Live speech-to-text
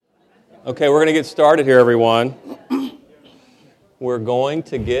Okay, we're going to get started here, everyone. We're going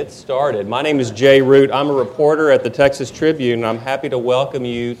to get started. My name is Jay Root. I'm a reporter at the Texas Tribune, and I'm happy to welcome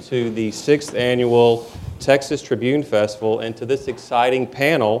you to the 6th Annual Texas Tribune Festival and to this exciting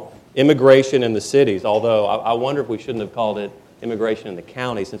panel, Immigration in the Cities, although I wonder if we shouldn't have called it Immigration in the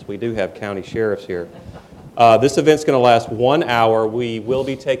County, since we do have county sheriffs here. This event's going to last 1 hour. We will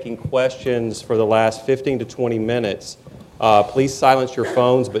be taking questions for the last 15 to 20 minutes. Please silence your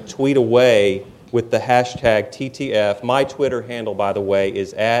phones, but tweet away with the hashtag TTF. My Twitter handle, by the way,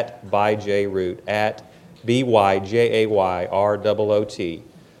 is @ByJayRoot, @ByJayRoot.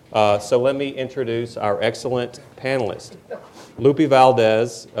 So let me introduce our excellent panelists. Lupe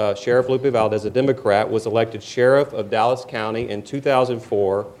Valdez, Sheriff Lupe Valdez, a Democrat, was elected Sheriff of Dallas County in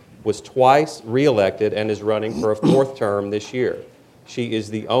 2004, was twice reelected, and is running for a fourth term this year. She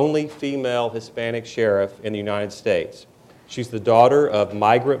is the only female Hispanic sheriff in the United States. She's the daughter of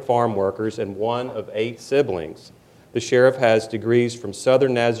migrant farm workers and one of 8 siblings. The sheriff has degrees from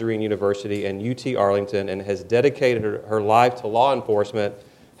Southern Nazarene University and UT Arlington and has dedicated her life to law enforcement,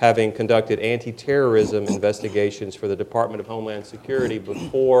 having conducted anti-terrorism investigations for the Department of Homeland Security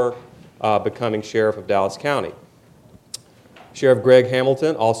before becoming Sheriff of Dallas County. Sheriff Greg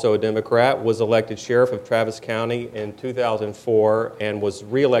Hamilton, also a Democrat, was elected Sheriff of Travis County in 2004 and was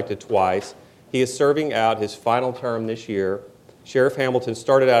reelected twice. He is serving out his final term this year. Sheriff Hamilton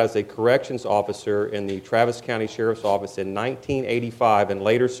started out as a corrections officer in the Travis County Sheriff's Office in 1985 and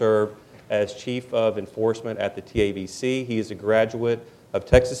later served as Chief of Enforcement at the TABC. He is a graduate of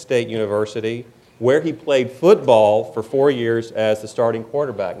Texas State University, where he played football for 4 years as the starting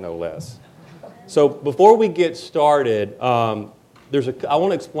quarterback, no less. So before we get started, I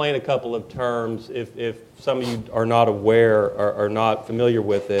want to explain a couple of terms if some of you are not aware or are not familiar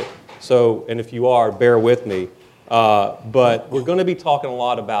with it. So, and if you are, bear with me. But we're going to be talking a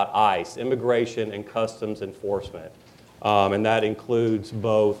lot about ICE, Immigration and Customs Enforcement. And that includes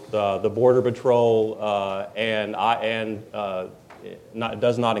both the Border Patrol it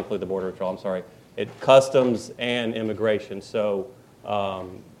does not include the Border Patrol, I'm sorry. Customs and Immigration, so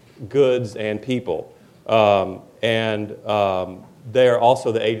goods and people. They're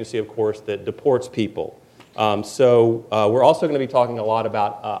also the agency, of course, that deports people. We're also going to be talking a lot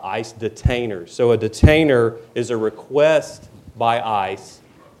about ICE detainers. So a detainer is a request by ICE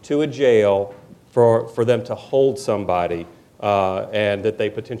to a jail for them to hold somebody and that they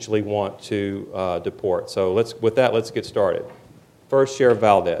potentially want to deport. So let's get started. First, Sheriff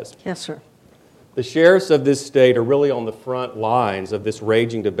Valdez. Yes, sir. The sheriffs of this state are really on the front lines of this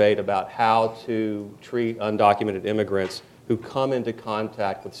raging debate about how to treat undocumented immigrants who come into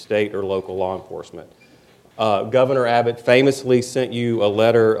contact with state or local law enforcement. Governor Abbott famously sent you a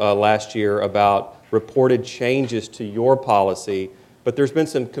letter last year about reported changes to your policy, but there's been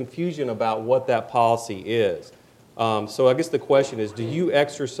some confusion about what that policy is. So I guess the question is, do you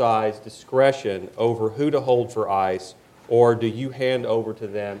exercise discretion over who to hold for ICE, or do you hand over to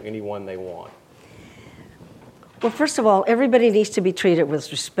them anyone they want? Well, first of all, everybody needs to be treated with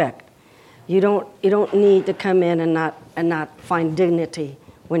respect. You don't need to come in and not find dignity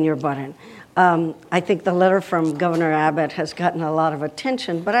when you're brought in. I think the letter from Governor Abbott has gotten a lot of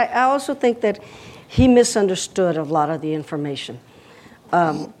attention, but I also think that he misunderstood a lot of the information.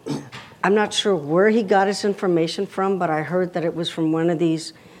 I'm not sure where he got his information from, but I heard that it was from one of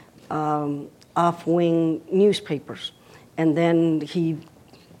these off-wing newspapers, and then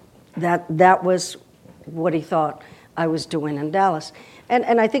that was what he thought I was doing in Dallas.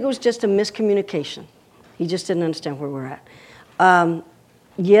 And I think it was just a miscommunication. He just didn't understand where we're at.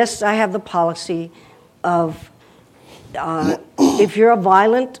 Yes, I have the policy of if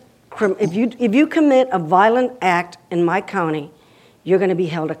you commit a violent act in my county, you're going to be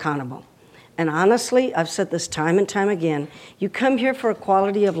held accountable. And honestly, I've said this time and time again, you come here for a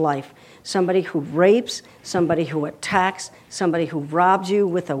quality of life. Somebody who rapes, somebody who attacks, somebody who robs you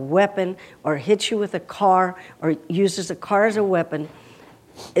with a weapon or hits you with a car or uses a car as a weapon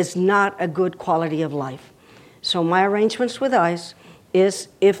is not a good quality of life. So my arrangements with ICE is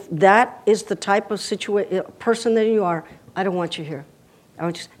if that is the type of person that you are, I don't want you here.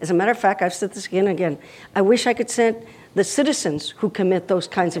 As a matter of fact, I've said this again and again. I wish I could send the citizens who commit those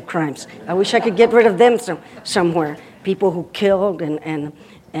kinds of crimes. I wish I could get rid of them somewhere. People who killed and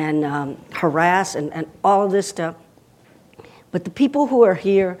harass and all of this stuff. But the people who are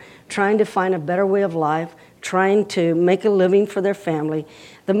here trying to find a better way of life, trying to make a living for their family,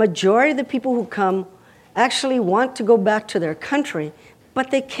 the majority of the people who come actually want to go back to their country,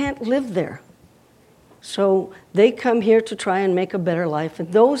 but they can't live there. So they come here to try and make a better life,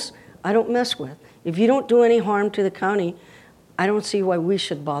 and those I don't mess with. If you don't do any harm to the county, I don't see why we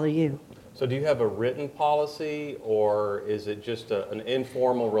should bother you. So do you have a written policy, or is it just an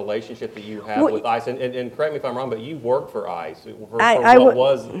informal relationship that you have with ICE? And correct me if I'm wrong, but you work for ICE.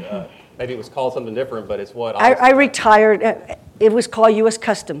 Maybe it was called something different, but it's what ICE. I retired. It was called U.S.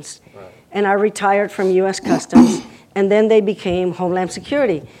 Customs. Right. And I retired from U.S. Customs, and then they became Homeland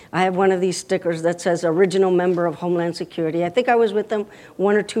Security. I have one of these stickers that says original member of Homeland Security. I think I was with them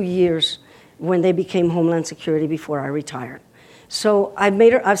 1 or 2 years when they became Homeland Security before I retired. So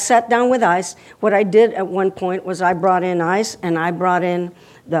I've sat down with ICE. What I did at one point was I brought in ICE and I brought in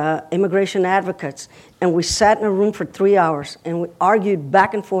the immigration advocates, and we sat in a room for 3 hours and we argued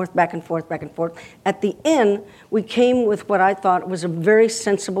back and forth, back and forth, back and forth. At the end, we came with what I thought was a very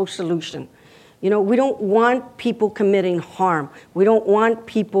sensible solution. You know, we don't want people committing harm. We don't want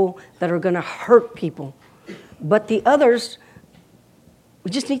people that are going to hurt people. But the others,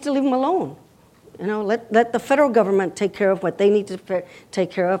 we just need to leave them alone. You know, let the federal government take care of what they need to take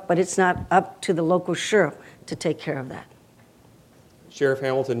care of, but it's not up to the local sheriff to take care of that. Sheriff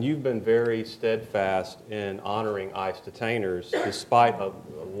Hamilton, you've been very steadfast in honoring ICE detainers despite a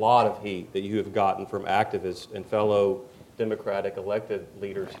lot of heat that you have gotten from activists and fellow Democratic elected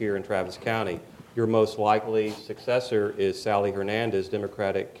leaders here in Travis County. Your most likely successor is Sally Hernandez,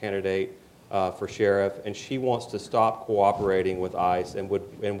 Democratic candidate for sheriff, and she wants to stop cooperating with ICE and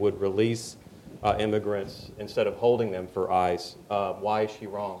would release immigrants instead of holding them for ICE. Why is she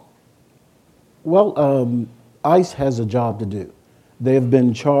wrong? Well, ICE has a job to do. They have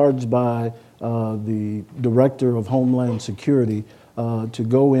been charged by the Director of Homeland Security to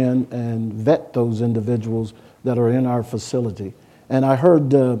go in and vet those individuals that are in our facility. And I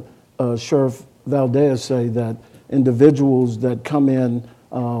heard Sheriff Valdez say that individuals that come in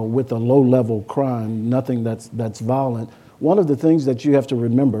with a low-level crime, nothing that's violent, one of the things that you have to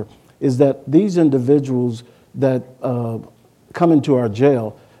remember is that these individuals that come into our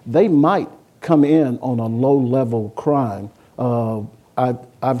jail, they might come in on a low-level crime.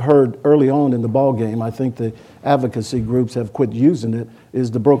 I've heard early on in the ball game, I think the advocacy groups have quit using it,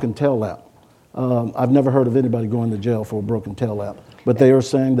 is the broken tail lamp. I've never heard of anybody going to jail for a broken tail lamp, but they are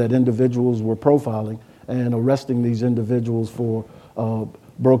saying that individuals were profiling and arresting these individuals for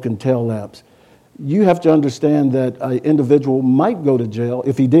broken tail lamps. You have to understand that an individual might go to jail,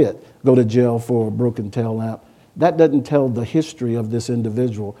 if he did go to jail for a broken tail lamp. That doesn't tell the history of this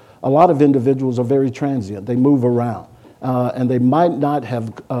individual. A lot of individuals are very transient. They move around. And they might not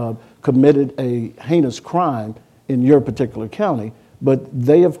have committed a heinous crime in your particular county, but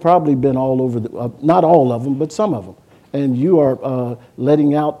they have probably been all over, not all of them, but some of them. And you are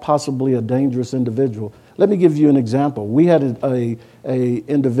letting out possibly a dangerous individual. Let me give you an example. We had a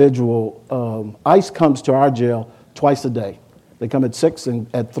individual, ICE comes to our jail twice a day. They come at 6 and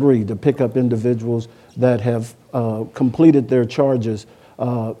at 3 to pick up individuals that have completed their charges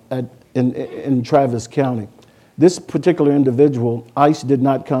in Travis County. This particular individual, ICE did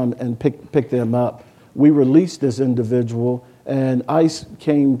not come and pick them up. We released this individual, and ICE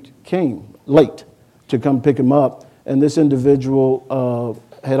came late to come pick him up, and this individual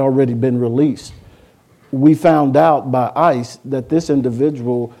had already been released. We found out by ICE that this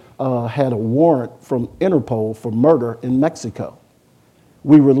individual had a warrant from Interpol for murder in Mexico.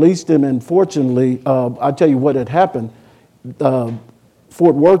 We released him, and fortunately, I'll tell you what had happened.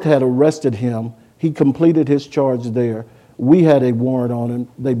 Fort Worth had arrested him. He completed his charge there. We had a warrant on him.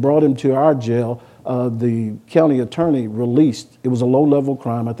 They brought him to our jail. The county attorney released. It was a low-level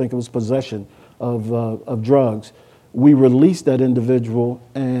crime. I think it was possession of drugs. We released that individual,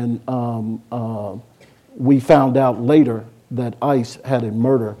 and we found out later that ICE had a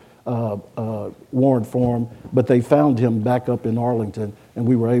murder warrant for him, but they found him back up in Arlington, and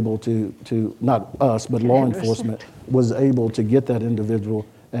we were able to not us, but law enforcement was able to get that individual,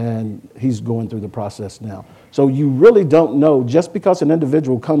 and he's going through the process now. So you really don't know, just because an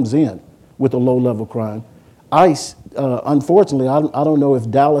individual comes in with a low-level crime. ICE, unfortunately, I don't know if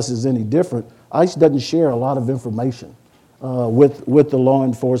Dallas is any different. ICE doesn't share a lot of information with the law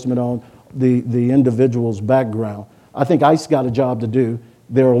enforcement on the individual's background. I think ICE got a job to do.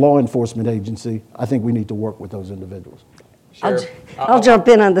 They're a law enforcement agency. I think we need to work with those individuals. I'll jump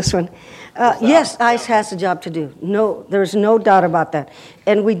in on this one. Yes, ICE has a job to do. No, there's no doubt about that.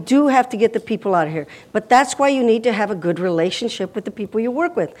 And we do have to get the people out of here. But that's why you need to have a good relationship with the people you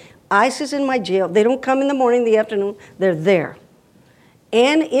work with. ICE is in my jail. They don't come in the morning, the afternoon. They're there.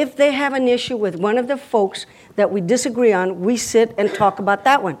 And if they have an issue with one of the folks that we disagree on, we sit and talk about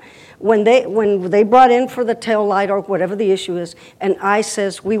that one. When they brought in for the tail light or whatever the issue is, and ICE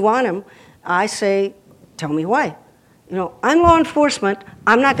says, we want him, I say, tell me why. You know, I'm law enforcement.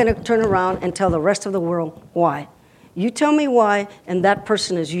 I'm not going to turn around and tell the rest of the world why. You tell me why, and that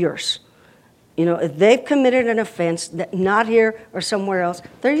person is yours. You know, if they've committed an offense that not here or somewhere else,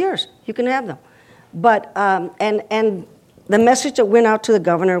 they're yours. You can have them. But and the message that went out to the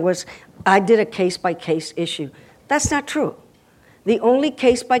governor was, I did a case-by-case issue. That's not true. The only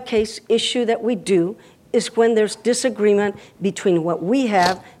case-by-case issue that we do is when there's disagreement between what we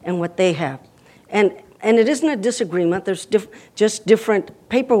have and what they have. And it isn't a disagreement, there's just different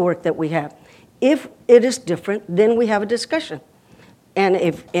paperwork that we have. If it is different, then we have a discussion. And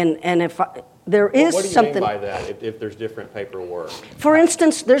if there is what do you something... mean by that, if there's different paperwork? For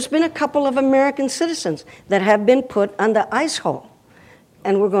instance, there's been a couple of American citizens that have been put on the ICE hold.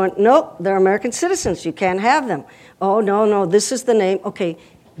 And we're going, nope, they're American citizens, you can't have them. Oh, no, this is the name. Okay,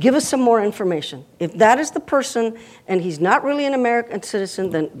 give us some more information. If that is the person and he's not really an American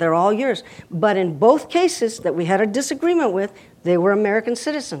citizen, then they're all yours. But in both cases that we had a disagreement with, they were American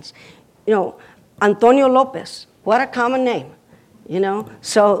citizens. You know, Antonio Lopez, what a common name. You know,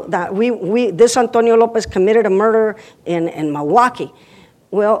 so that this Antonio Lopez committed a murder in Milwaukee.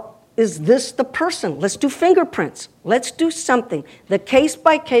 Well, is this the person? Let's do fingerprints. Let's do something. The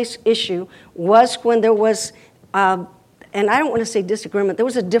case-by-case issue was when there was, and I don't want to say disagreement, there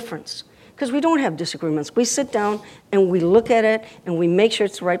was a difference. Because we don't have disagreements. We sit down and we look at it and we make sure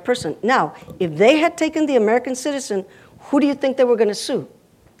it's the right person. Now, if they had taken the American citizen, who do you think they were going to sue?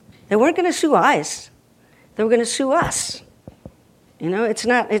 They weren't going to sue ICE. They were going to sue us. You know, it's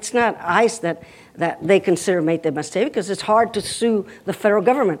not ICE that they consider made the mistake, because it's hard to sue the federal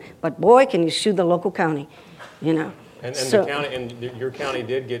government. But boy, can you sue the local county, you know. And the county, and your county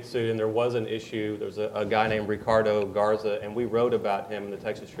did get sued, and there was an issue. There was a guy named Ricardo Garza, and we wrote about him in the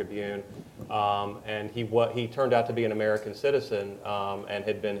Texas Tribune. And he turned out to be an American citizen and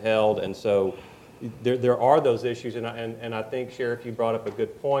had been held, and so there are those issues. And I think, Sheriff, you brought up a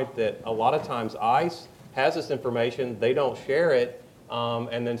good point that a lot of times ICE has this information, they don't share it.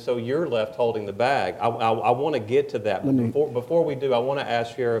 And then so you're left holding the bag. I want to get to that. But before we do, I want to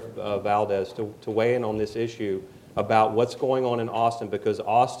ask Sheriff Valdez to weigh in on this issue about what's going on in Austin, because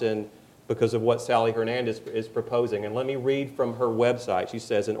of what Sally Hernandez is proposing. And let me read from her website. She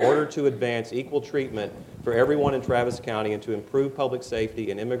says, in order to advance equal treatment for everyone in Travis County and to improve public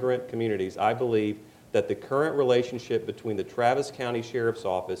safety in immigrant communities, I believe that the current relationship between the Travis County Sheriff's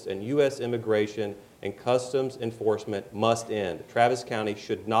Office and U.S. Immigration and Customs Enforcement must end. Travis County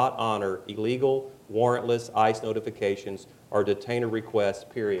should not honor illegal, warrantless ICE notifications or detainer requests,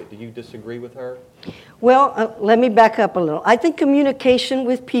 period. Do you disagree with her? Well, let me back up a little. I think communication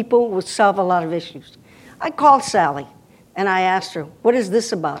with people will solve a lot of issues. I called Sally, and I asked her, what is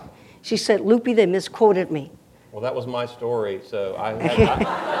this about? She said, Lupe, they misquoted me. Well, that was my story, so I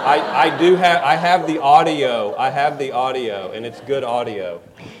have the audio. I have the audio, and it's good audio.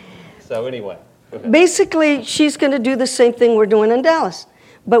 So anyway. Basically, she's going to do the same thing we're doing in Dallas.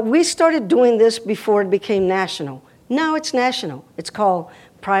 But we started doing this before it became national. Now it's national. It's called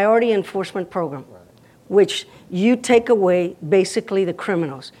Priority Enforcement Program, which you take away basically the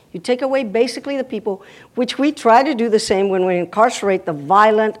criminals. You take away basically the people, which we try to do the same when we incarcerate the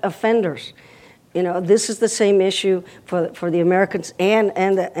violent offenders. You know, this is the same issue for the Americans and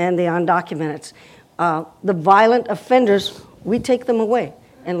the undocumented. The violent offenders, we take them away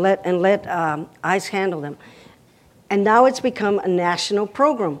and let ICE handle them. And now it's become a national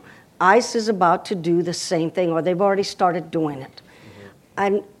program. ICE is about to do the same thing, or they've already started doing it.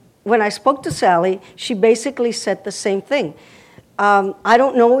 And when I spoke to Sally, she basically said the same thing. I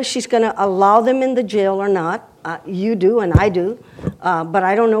don't know if she's going to allow them in the jail or not. You do and I do, but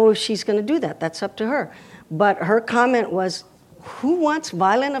I don't know if she's going to do that. That's up to her. But her comment was, who wants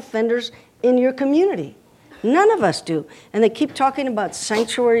violent offenders in your community? None of us do. And they keep talking about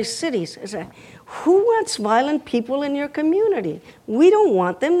sanctuary cities. It's like, who wants violent people in your community? We don't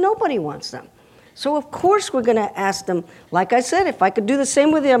want them. Nobody wants them. So of course we're going to ask them. Like I said, if I could do the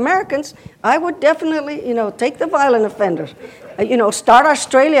same with the Americans, I would definitely, take the violent offenders. Start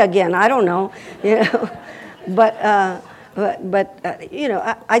Australia again. I don't know. But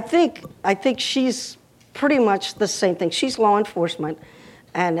I think she's pretty much the same thing. She's law enforcement,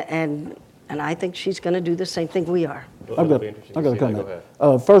 and I think she's going to do the same thing we are. I've got a comment.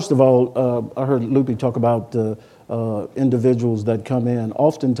 First of all, I heard Lupe talk about individuals that come in.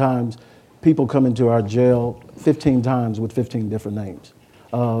 Oftentimes, people come into our jail 15 times with 15 different names.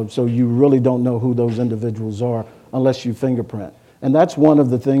 So you really don't know who those individuals are unless you fingerprint. And that's one of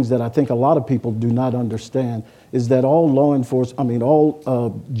the things that I think a lot of people do not understand, is that all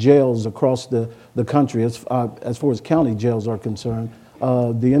all jails across the country, as far as county jails are concerned,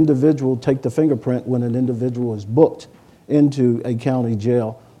 the individual take the fingerprint when an individual is booked into a county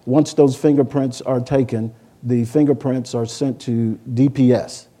jail. Once those fingerprints are taken, the fingerprints are sent to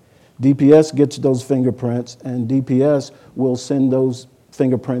DPS. DPS gets those fingerprints, and DPS will send those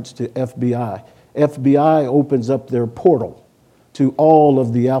fingerprints to FBI. FBI opens up their portal to all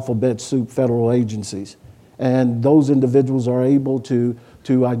of the alphabet soup federal agencies, and those individuals are able to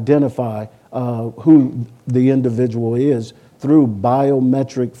identify who the individual is through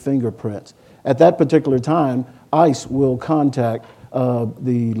biometric fingerprints. At that particular time, ICE will contact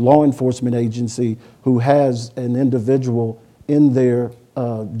the law enforcement agency who has an individual in their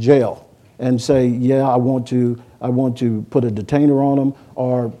jail and say, yeah, I want to put a detainer on them,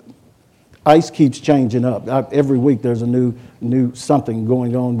 or ICE keeps changing up. Every week there's a new something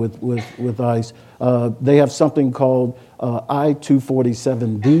going on with ICE. They have something called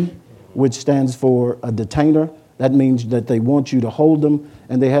I-247D, which stands for a detainer. That means that they want you to hold them.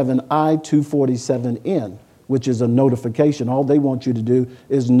 And they have an I-247N, which is a notification. All they want you to do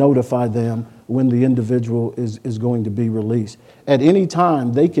is notify them when the individual is going to be released. At any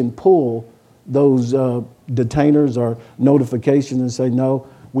time, they can pull those detainers or notifications and say, no,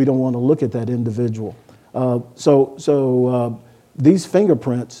 we don't want to look at that individual. So these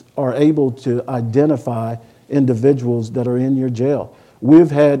fingerprints are able to identify individuals that are in your jail.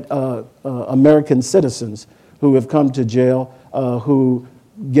 We've had American citizens who have come to jail who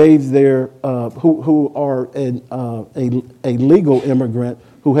gave their who are a legal immigrant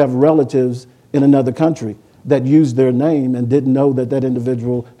who have relatives in another country that used their name and didn't know that that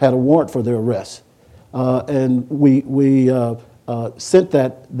individual had a warrant for their arrest, and we sent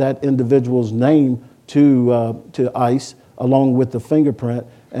that individual's name to ICE along with the fingerprint,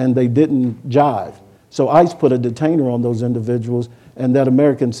 and they didn't jive. So ICE put a detainer on those individuals, and that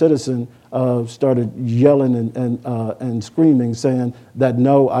American citizen started yelling and screaming, saying that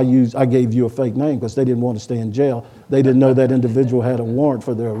no, I gave you a fake name, because they didn't want to stay in jail. They didn't know that individual had a warrant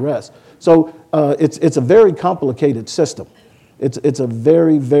for their arrest. So it's a very complicated system. It's a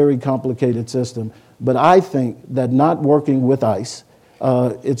very, very complicated system. But I think that not working with ICE,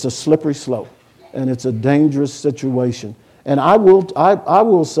 it's a slippery slope, and it's a dangerous situation. And I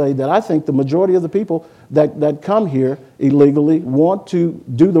will say that I think the majority of the people that come here illegally want to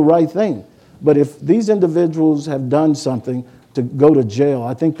do the right thing. But if these individuals have done something to go to jail,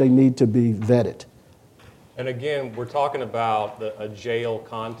 I think they need to be vetted. And again, we're talking about a jail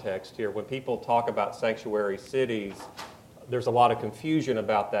context here. When people talk about sanctuary cities, there's a lot of confusion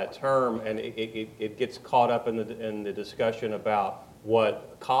about that term, and it gets caught up in the discussion about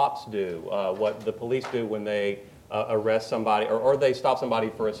what cops do, what the police do when they arrest somebody, or they stop somebody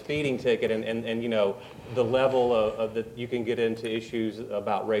for a speeding ticket, and you know, the level of that you can get into issues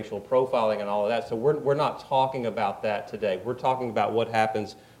about racial profiling and all of that. So we're not talking about that today. We're talking about what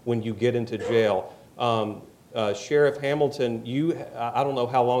happens when you get into jail. Sheriff Hamilton, I don't know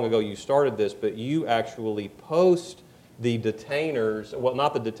how long ago you started this, but you actually post the detainers, well,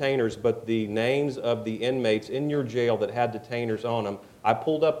 not the detainers, but the names of the inmates in your jail that had detainers on them. I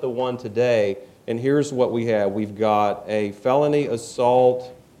pulled up the one today, and here's what we have. We've got a felony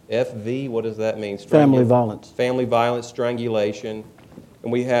assault, FV, what does that mean? Family violence. Family violence, strangulation.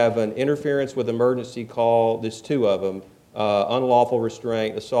 And we have an interference with emergency call, there's two of them, unlawful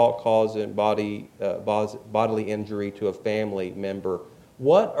restraint, assault causing bodily injury to a family member.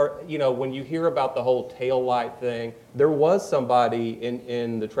 What are, when you hear about the whole tail light thing, there was somebody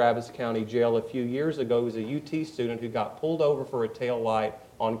in the Travis County Jail a few years ago who was a UT student who got pulled over for a tail light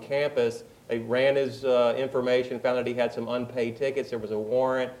on campus. They ran his information, found that he had some unpaid tickets. There was a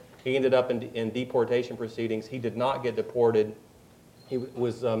warrant. He ended up in deportation proceedings. He did not get deported. He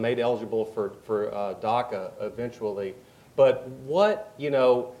was made eligible for DACA eventually. But what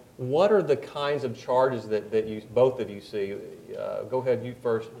are the kinds of charges that you both of you see? Go ahead, you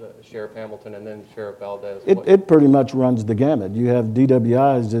first, Sheriff Hamilton, and then Sheriff Valdez. It pretty much runs the gamut. You have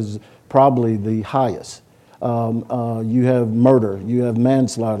DWIs is probably the highest. You have murder. You have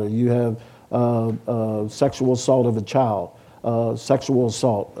manslaughter. You have sexual assault of a child, sexual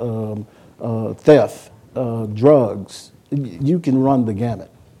assault, theft, drugs. You can run the gamut.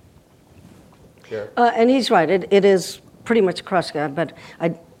 Sheriff. And he's right. It is pretty much across, but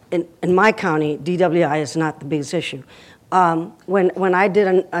in my county, DWI is not the biggest issue. When I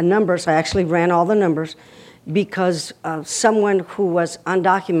did numbers, I actually ran all the numbers because someone who was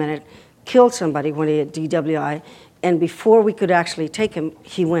undocumented killed somebody when he had DWI, and before we could actually take him,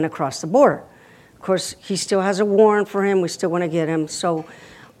 he went across the border. Of course, he still has a warrant for him. We still want to get him. So,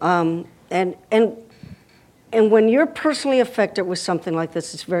 and when you're personally affected with something like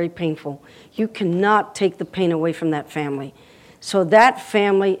this, it's very painful. You cannot take the pain away from that family. So that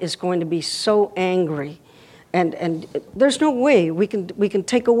family is going to be so angry, and there's no way we can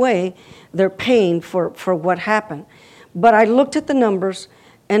take away their pain for what happened. But I looked at the numbers,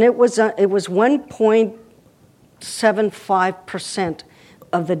 And it was 1.75%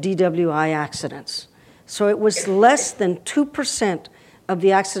 of the DWI accidents. So it was less than 2% of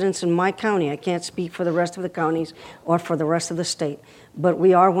the accidents in my county. I can't speak for the rest of the counties or for the rest of the state, but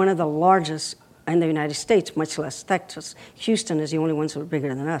we are one of the largest in the United States, much less Texas. Houston is the only ones that are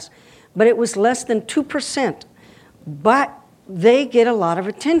bigger than us. But it was less than 2%. But they get a lot of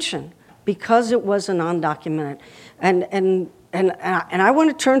attention because it was a non-documented. And I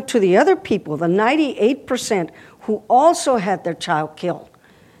want to turn to the other people, the 98% who also had their child killed,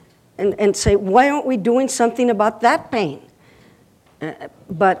 and say, why aren't we doing something about that pain?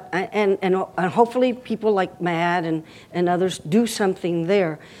 But hopefully people like Matt and others do something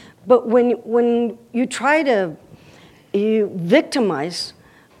there. But when you try to victimize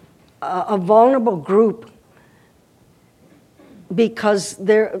a vulnerable group because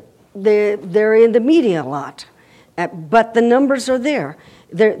they're in the media a lot, but the numbers are there.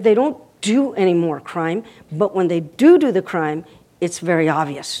 They don't do any more crime, but when they do the crime, it's very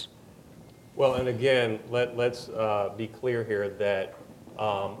obvious. Well, and again, let's be clear here that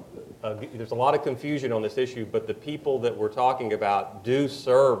there's a lot of confusion on this issue, but the people that we're talking about do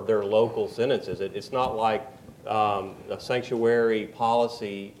serve their local sentences. It's not like a sanctuary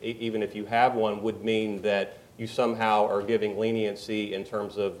policy, even if you have one, would mean that you somehow are giving leniency in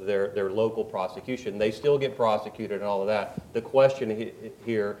terms of their local prosecution. They still get prosecuted and all of that. The question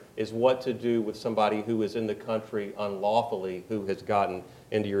here is what to do with somebody who is in the country unlawfully who has gotten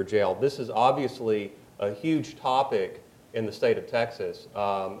into your jail. This is obviously a huge topic in the state of Texas,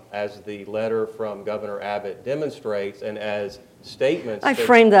 as the letter from Governor Abbott demonstrates, and as statements. I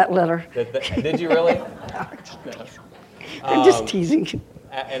framed that letter. Did you really? I'm just teasing.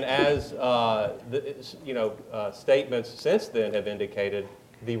 And as statements since then have indicated,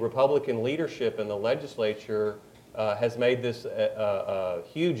 the Republican leadership in the legislature has made this a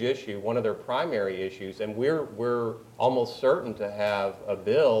huge issue, one of their primary issues, and we're almost certain to have a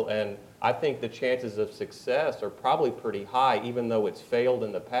bill. And I think the chances of success are probably pretty high, even though it's failed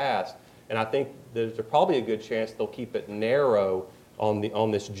in the past. And I think there's probably a good chance they'll keep it narrow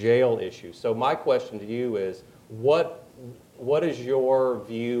on this jail issue. So my question to you is, what is your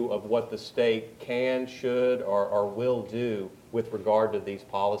view of what the state can, should, or will do with regard to these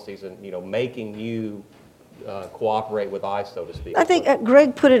policies and making you cooperate with ICE, so to speak? I think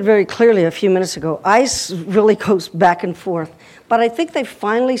Greg put it very clearly a few minutes ago. ICE really goes back and forth, but I think they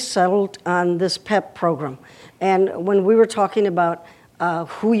finally settled on this PEP program. And when we were talking about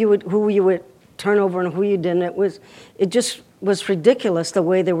who you would turn over and who you didn't, it just was ridiculous the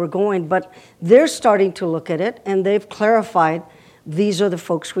way they were going. But they're starting to look at it, and they've clarified these are the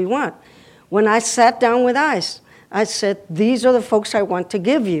folks we want. When I sat down with ICE, I said, these are the folks I want to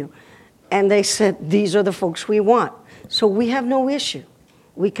give you. And they said, these are the folks we want. So we have no issue.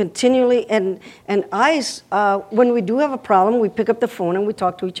 We continually, and ICE, when we do have a problem, we pick up the phone and we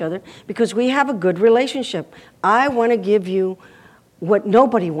talk to each other because we have a good relationship. I want to give you what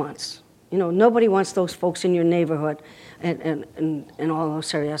nobody wants. Nobody wants those folks in your neighborhood and all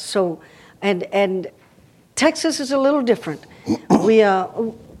those areas. So, and Texas is a little different.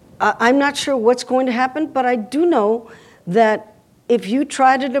 I'm not sure what's going to happen, but I do know that if you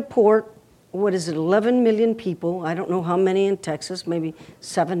try to deport 11 million people, I don't know how many in Texas, maybe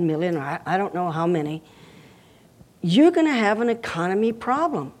 7 million, or I don't know how many, you're going to have an economy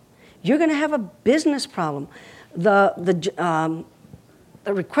problem. You're going to have a business problem. The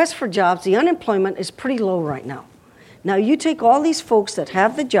request for jobs, the unemployment is pretty low right now. Now, you take all these folks that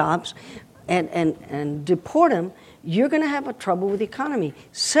have the jobs and deport them, you're going to have a trouble with the economy.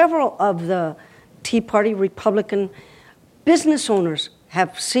 Several of the Tea Party Republican business owners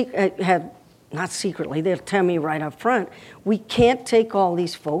have not secretly, they'll tell me right up front, we can't take all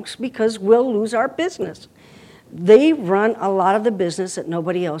these folks because we'll lose our business. They run a lot of the business that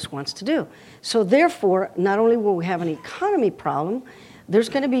nobody else wants to do. So therefore, not only will we have an economy problem, there's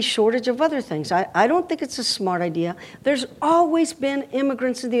going to be shortage of other things. I don't think it's a smart idea. There's always been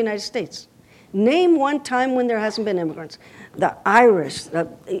immigrants in the United States. Name one time when there hasn't been immigrants. The Irish, the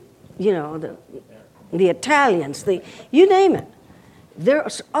Italians, you name it.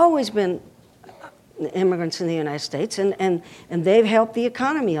 There's always been immigrants in the United States, and they've helped the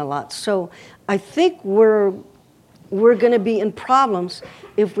economy a lot. So I think we're going to be in problems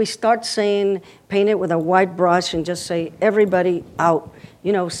if we start paint it with a white brush and just say everybody out.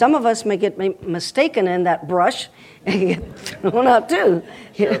 Some of us may get mistaken in that brush and get thrown out too.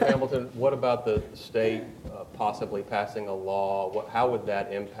 Sheriff Hamilton, what about the state possibly passing a law? How would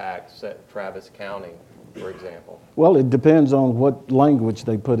that impact Travis County, for example? Well, it depends on what language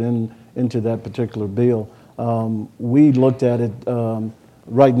they put into that particular bill. We looked at it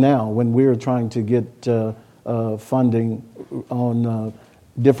right now, when we're trying to get funding on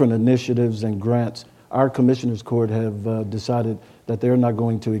different initiatives and grants, our commissioners court have decided that they're not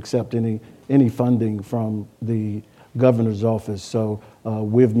going to accept any funding from the governor's office. So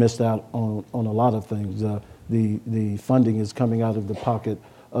we've missed out on a lot of things. The funding is coming out of the pocket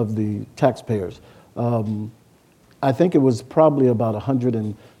of the taxpayers. I think it was probably about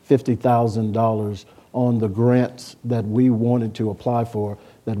 $150,000 on the grants that we wanted to apply for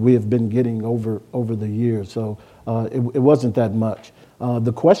that we have been getting over the years. So it wasn't that much.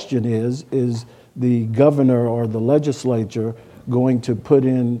 The question is the governor or the legislature going to put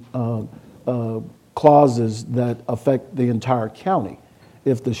in clauses that affect the entire county?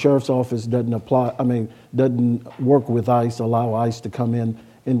 If the sheriff's office doesn't work with ICE, allow ICE to come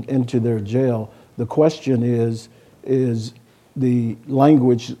into their jail, the question is the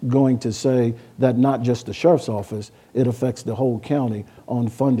language going to say that not just the sheriff's office, it affects the whole county on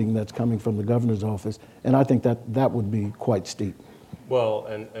funding that's coming from the governor's office? And I think that would be quite steep. Well,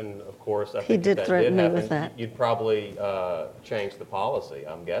 and of course, I He think did if that threaten did me happen, with that. you'd probably change the policy,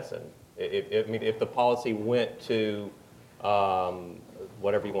 I'm guessing. If the policy went to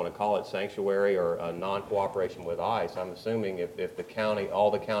whatever you want to call it, sanctuary or non-cooperation with ICE, I'm assuming if the county,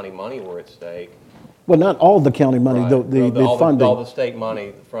 all the county money were at stake. Well, not all the county money, Right. the funding. All the state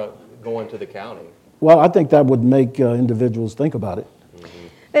money going to the county. Well, I think that would make individuals think about it.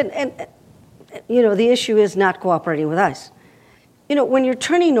 And the issue is not cooperating with ICE. When you're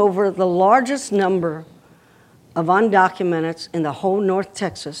turning over the largest number of undocumented in the whole North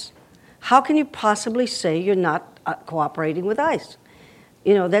Texas, how can you possibly say you're not cooperating with ICE?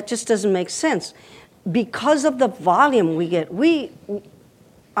 That just doesn't make sense. Because of the volume we get,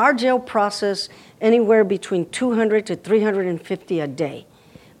 our jail process anywhere between 200 to 350 a day.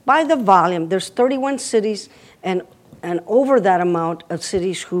 By the volume, there's 31 cities and over that amount of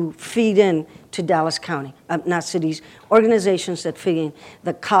cities who feed in to Dallas County. Not cities, organizations that feed in.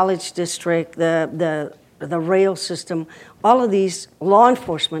 The college district, the rail system, all of these law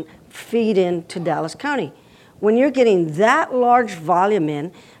enforcement feed in to Dallas County. When you're getting that large volume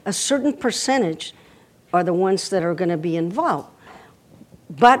in, a certain percentage are the ones that are going to be involved.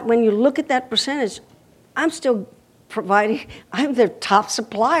 But when you look at that percentage, I'm still providing, I'm their top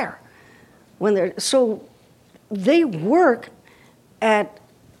supplier. So they work at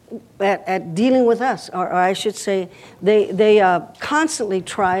dealing with us, or I should say, they constantly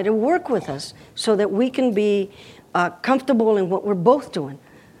try to work with us so that we can be comfortable in what we're both doing.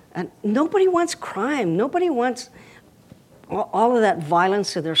 And nobody wants crime. Nobody wants all of that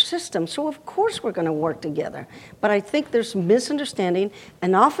violence in their system. So of course we're going to work together. But I think there's misunderstanding,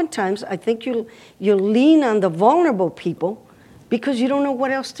 and oftentimes I think you lean on the vulnerable people because you don't know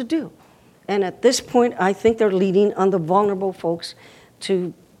what else to do. And at this point, I think they're leaning on the vulnerable folks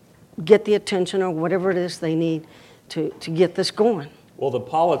to get the attention or whatever it is they need to get this going. Well, the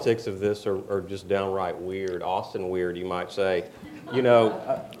politics of this are just downright weird, Austin weird, you might say.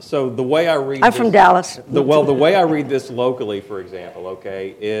 So the way I read I'm from Dallas. The way I read this locally, for example,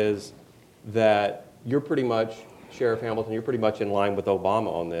 okay, is that you're pretty much, Sheriff Hamilton, you're pretty much in line with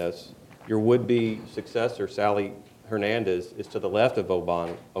Obama on this. Your would-be successor, Sally Hernandez, is to the left of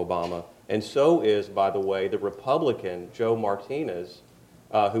Obama, and so is, by the way, the Republican Joe Martinez,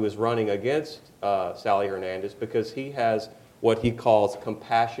 who is running against Sally Hernandez because he has what he calls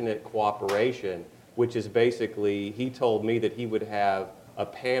compassionate cooperation, which is basically, he told me that he would have a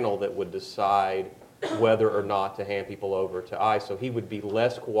panel that would decide whether or not to hand people over to ICE. So he would be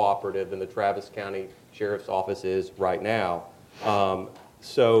less cooperative than the Travis County Sheriff's Office is right now.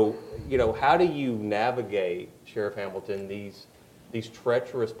 So, how do you navigate, Sheriff Hamilton, these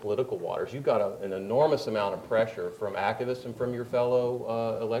treacherous political waters? You've got an enormous amount of pressure from activists and from your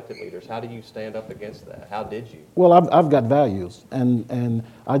fellow elected leaders. How do you stand up against that? How did you? Well, I've got values, and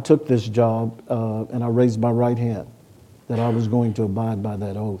I took this job, and I raised my right hand that I was going to abide by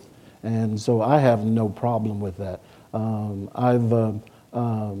that oath. And so I have no problem with that.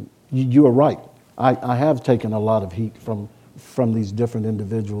 You are right. I have taken a lot of heat from these different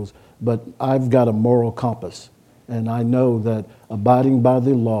individuals, but I've got a moral compass. And I know that abiding by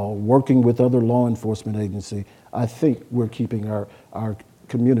the law, working with other law enforcement agencies, I think we're keeping our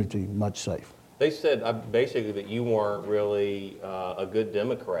community much safe. They said basically that you weren't really a good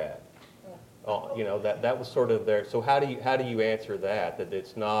Democrat. That was sort of there. So how do you answer that? That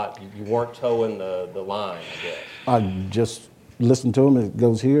it's not, you weren't towing the line, I guess. I just listen to them. It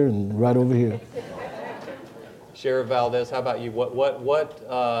goes here and right over here. Sheriff Valdez, how about you?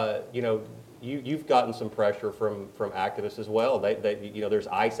 You've gotten some pressure from activists as well. There's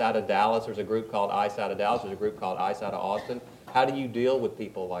ICE out of Dallas. There's a group called ICE out of Dallas. There's a group called ICE out of Austin. How do you deal with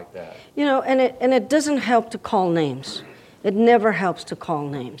people like that? You know, and it doesn't help to call names. It never helps to call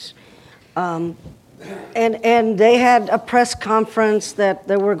names. And they had a press conference that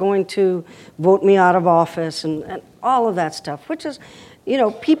they were going to vote me out of office and all of that stuff, which is, you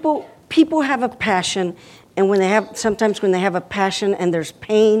know, people have a passion, and sometimes when they have a passion and there's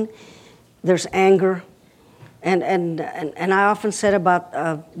pain, there's anger. And I often said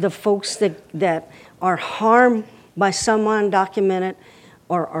about the folks that are harmed by someone undocumented,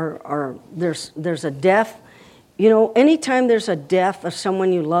 or there's a death. You know, anytime there's a death of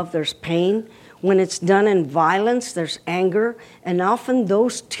someone you love, there's pain. When it's done in violence, there's anger, and often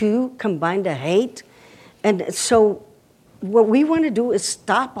those two combine to hate. And so what we want to do is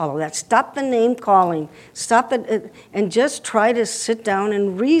stop all of that. Stop the name calling. Stop it, and just try to sit down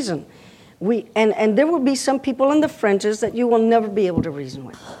and reason. And there will be some people in the fringes that you will never be able to reason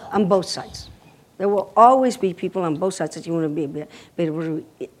with on both sides. There will always be people on both sides that you want to be able to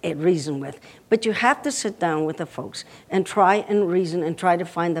reason with. But you have to sit down with the folks and try and reason and try to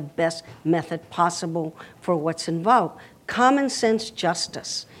find the best method possible for what's involved. Common sense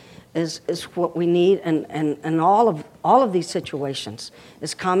justice is what we need, and all of these situations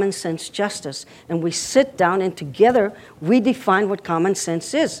is common sense justice. And we sit down and together we define what common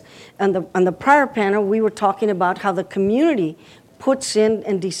sense is. On the prior panel, we were talking about how the community puts in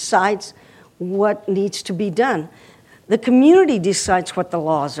and decides what needs to be done. The community decides what the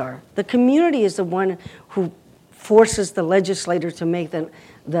laws are. The community is the one who forces the legislator to make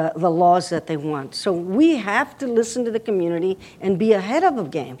the laws that they want. So we have to listen to the community and be ahead of the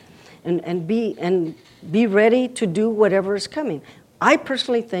game, and be ready to do whatever is coming. I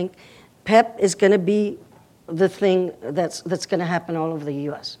personally think PEP is going to be the thing that's going to happen all over the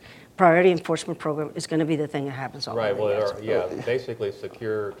U.S. Priority Enforcement Program is going to be the thing that happens all over the U.S. Basically,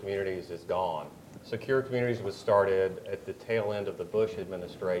 Secure Communities is gone. Secure Communities was started at the tail end of the Bush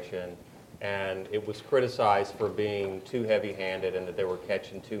administration, and it was criticized for being too heavy-handed and that they were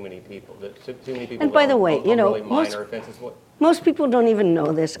catching too many people. And by the way, you know, really minor offenses. Most people don't even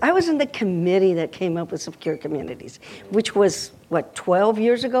know this. I was in the committee that came up with Secure Communities, which was, 12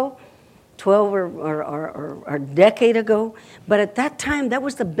 years ago? 12 or a decade ago. But at that time, that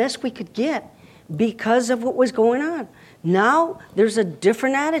was the best we could get because of what was going on. Now, there's a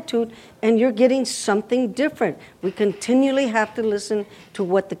different attitude, and you're getting something different. We continually have to listen to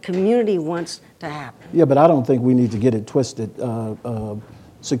what the community wants to happen. Yeah, but I don't think we need to get it twisted.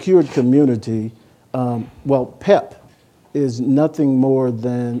 Secured Community, PEP is nothing more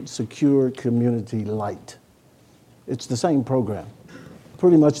than Secure Community Light. It's the same program.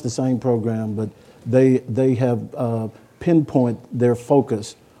 Pretty much the same program, but they have pinpoint their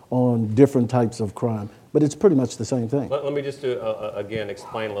focus on different types of crime. But it's pretty much the same thing. Let me just again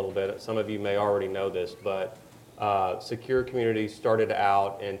explain a little bit. Some of you may already know this, but Secure Communities started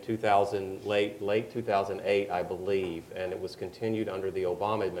out in late 2008, I believe, and it was continued under the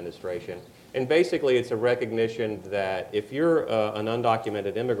Obama administration. And basically, it's a recognition that if you're an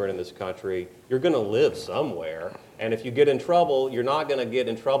undocumented immigrant in this country, you're going to live somewhere. And if you get in trouble, you're not going to get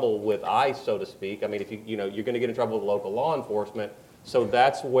in trouble with ICE, so to speak. I mean, if you're going to get in trouble with local law enforcement. So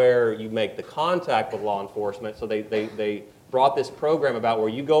that's where you make the contact with law enforcement. So they brought this program about where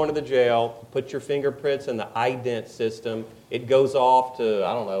you go into the jail, put your fingerprints in the ident system. It goes off to,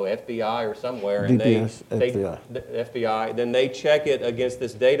 I don't know, FBI or somewhere. And DPS, FBI. FBI. Then they check it against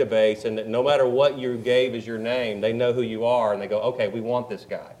this database, and no matter what you gave as your name, they know who you are, and they go, okay, we want this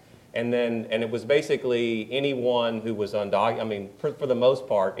guy. And it was basically anyone who was undocumented. I mean, for the most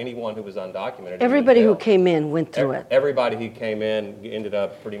part, anyone who was undocumented. Everybody who came in went through it. Everybody who came in ended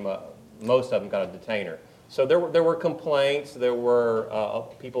up pretty much, most of them got a detainer. So there were complaints. There were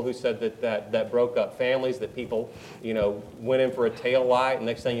people who said that broke up families, that people, went in for a tail light, and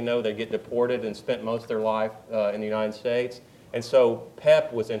next thing you know, they get deported and spent most of their life in the United States. And so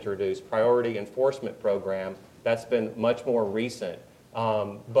PEP was introduced, Priority Enforcement Program. That's been much more recent.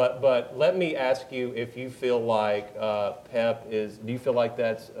 But let me ask you if you feel like PEP do you feel like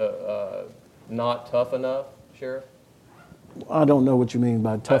that's not tough enough, Sheriff? I don't know what you mean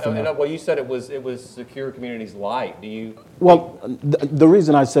by tough enough. Well, you said it was Secure Communities Light. Do you? Well, the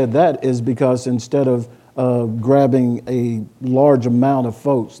reason I said that is because instead of grabbing a large amount of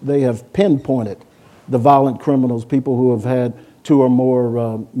folks, they have pinpointed the violent criminals, people who have had 2 or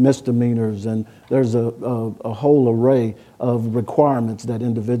more misdemeanors, and there's a whole array of requirements that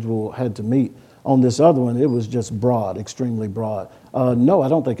individual had to meet. On this other one, it was just broad, extremely broad. No, I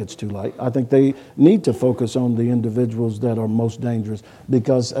don't think it's too late. I think they need to focus on the individuals that are most dangerous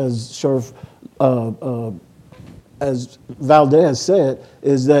because, as Sheriff, as Valdez said,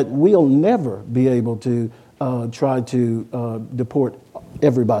 is that we'll never be able to try to deport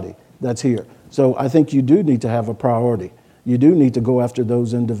everybody that's here. So I think you do need to have a priority. You do need to go after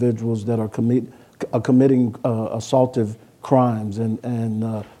those individuals that are committing assaultive crimes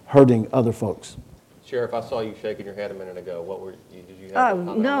and hurting other folks. Sheriff, I saw you shaking your head a minute ago. Did you have a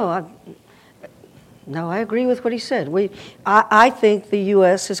comment on that? No, I agree with what he said. I think the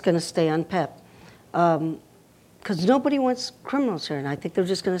U.S. is going to stay on PEP because nobody wants criminals here, and I think they're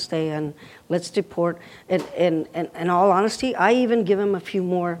just going to stay on let's deport. And in all honesty, I even give them a few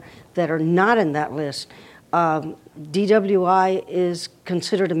more that are not in that list. DWI is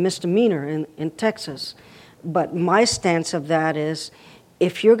considered a misdemeanor in Texas, but my stance of that is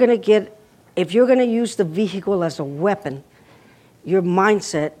if you're going to use the vehicle as a weapon, your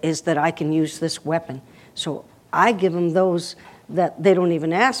mindset is that I can use this weapon. So I give them those that they don't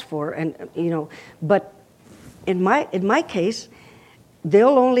even ask for, and but in my case,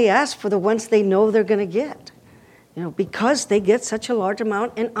 they'll only ask for the ones they know they're going to get, because they get such a large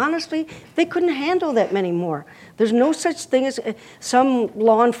amount, and honestly, they couldn't handle that many more. There's no such thing as some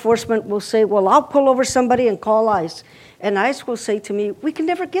law enforcement will say, well, I'll pull over somebody and call ICE, and ICE will say to me, we can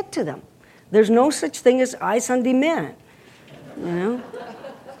never get to them. There's no such thing as ICE on demand.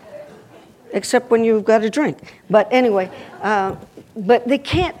 Except when you've got a drink. But anyway, but they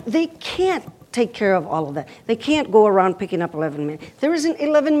can't take care of all of that. They can't go around picking up 11 million. There isn't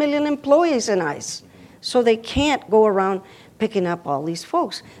 11 million employees in ICE. So they can't go around picking up all these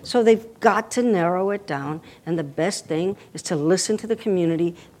folks. So they've got to narrow it down, and the best thing is to listen to the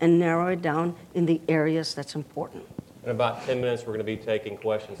community and narrow it down in the areas that's important. In about 10 minutes, we're going to be taking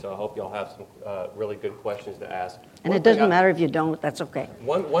questions, so I hope y'all have some really good questions to ask. And it doesn't matter if you don't, that's okay.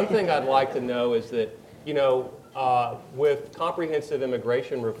 One thing I'd like to know is that, with comprehensive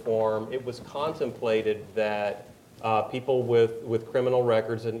immigration reform, it was contemplated that people with criminal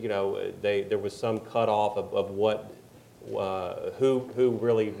records, and there was some cutoff of what who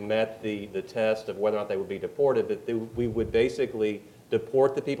really met the test of whether or not they would be deported. That we would basically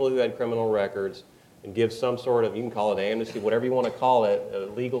deport the people who had criminal records and give some sort of, you can call it amnesty, whatever you want to call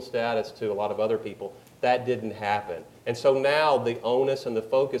it, legal status to a lot of other people. That didn't happen. And so now the onus and the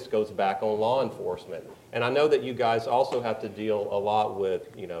focus goes back on law enforcement. And I know that you guys also have to deal a lot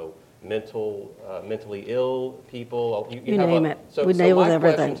with, mentally ill people. You name it. So we deal with my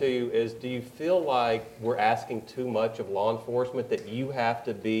everything. question to you is, do you feel like we're asking too much of law enforcement, that you have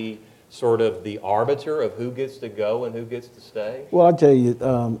to be sort of the arbiter of who gets to go and who gets to stay? Well, I'll tell you,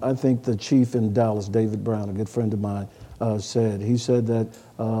 I think the chief in Dallas, David Brown, a good friend of mine, said that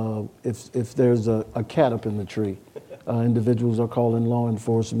if there's a cat up in the tree, individuals are calling law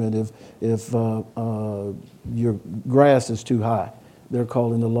enforcement. If your grass is too high, they're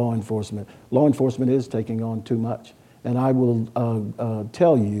calling the law enforcement. Law enforcement is taking on too much. And I will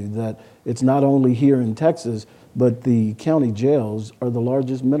tell you that it's not only here in Texas, but the county jails are the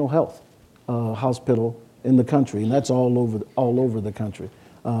largest mental health hospital in the country, and that's all over the country.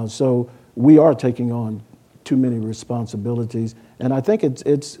 So we are taking on too many responsibilities, and I think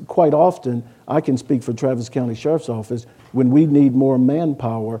it's quite often, I can speak for Travis County Sheriff's Office, when we need more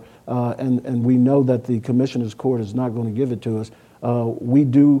manpower and we know that the Commissioner's Court is not going to give it to us, we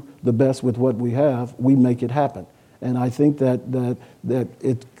do the best with what we have, we make it happen. And I think that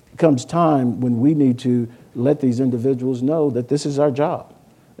it comes time when we need to let these individuals know that this is our job,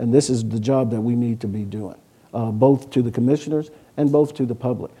 and this is the job that we need to be doing, both to the commissioners and both to the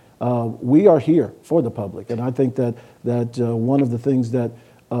public. We are here for the public, and I think that one of the things that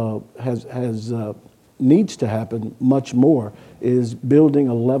needs to happen much more is building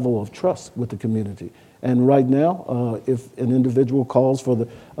a level of trust with the community. And right now, if an individual calls for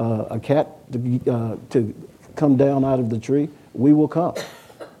a cat to come down out of the tree, we will come.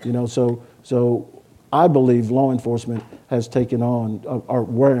 So I believe law enforcement has taken on, are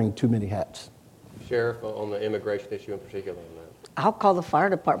wearing too many hats. Sheriff, on the immigration issue in particular on that. I'll call the fire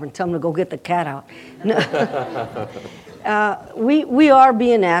department, tell them to go get the cat out. We are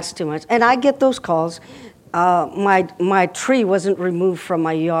being asked too much, and I get those calls. My tree wasn't removed from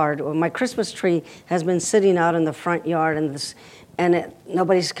my yard, or my Christmas tree has been sitting out in the front yard, and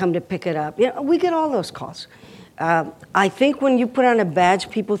nobody's come to pick it up. We get all those calls. I think when you put on a badge,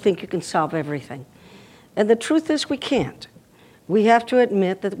 people think you can solve everything. And the truth is we can't. We have to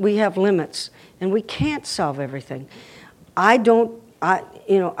admit that we have limits, and we can't solve everything. I don't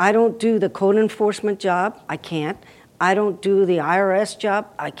do the code enforcement job. I can't. I don't do the IRS job.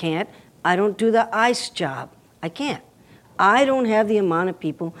 I can't. I don't do the ICE job. I can't. I don't have the amount of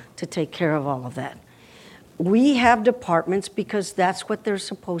people to take care of all of that. We have departments because that's what they're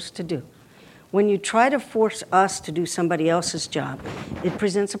supposed to do. When you try to force us to do somebody else's job, it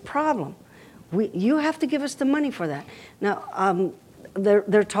presents a problem. You have to give us the money for that. Now,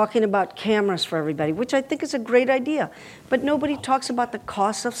 they're talking about cameras for everybody, which I think is a great idea. But nobody talks about the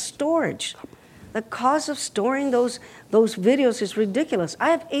cost of storage. The cost of storing those videos is ridiculous. I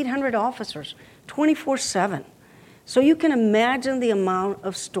have 800 officers, 24/7. So you can imagine the amount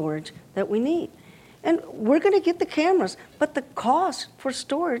of storage that we need. And we're going to get the cameras, but the cost for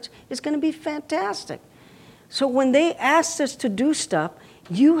storage is going to be fantastic. So when they ask us to do stuff,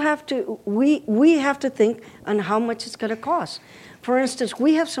 we have to think on how much it's going to cost. For instance,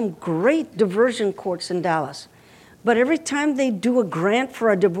 we have some great diversion courts in Dallas. But every time they do a grant for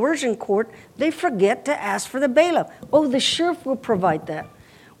a diversion court, they forget to ask for the bailiff. Oh, the sheriff will provide that.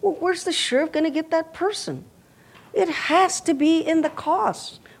 Well, where's the sheriff going to get that person? It has to be in the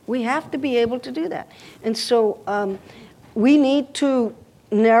cost. We have to be able to do that. And so we need to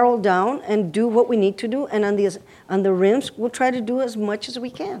narrow down and do what we need to do. And on the rims, we'll try to do as much as we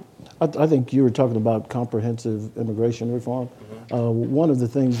can. I think you were talking about comprehensive immigration reform. One of the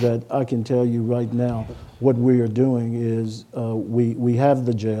things that I can tell you right now, what we are doing is we have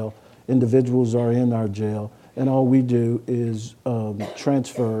the jail, individuals are in our jail, and all we do is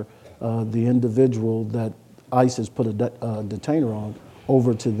transfer the individual that ICE has put a detainer on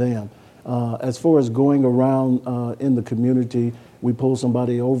over to them. As far as going around in the community, we pull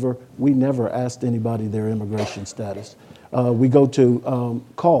somebody over, we never asked anybody their immigration status. We go to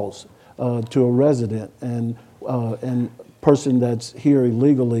calls to a resident, and person that's here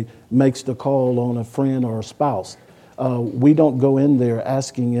illegally makes the call on a friend or a spouse. We don't go in there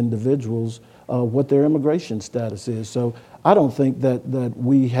asking individuals what their immigration status is. So I don't think that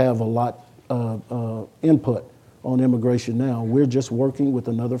we have a lot input on immigration now. We're just working with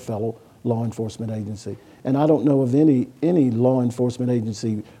another fellow law enforcement agency. And I don't know of any law enforcement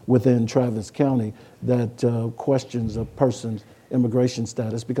agency within Travis County that questions a person's immigration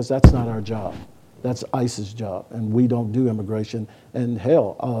status, because that's not our job. That's ICE's job, and we don't do immigration. And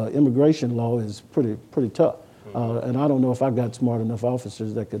hell, immigration law is pretty tough. And I don't know if I've got smart enough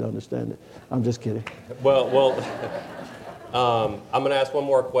officers that could understand it. I'm just kidding. Well, I'm going to ask one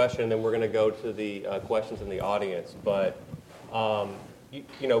more question, and then we're going to go to the questions in the audience. But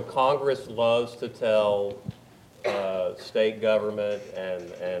you know, Congress loves to tell state government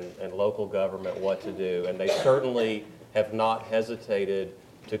and local government what to do, and they certainly have not hesitated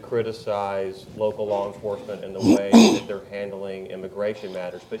to criticize local law enforcement in the way that they're handling immigration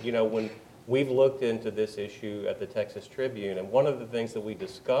matters. But you know, when we've looked into this issue at the Texas Tribune, and one of the things that we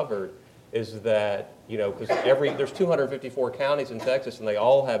discovered is that, you know, because there's 254 counties in Texas, and they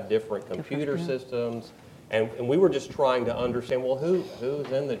all have different computer systems, and we were just trying to understand, well, who's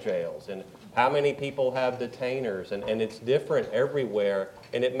in the jails, and how many people have detainers, and it's different everywhere.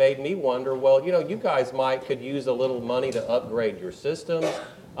 And it made me wonder, well, you know, you guys could use a little money to upgrade your systems.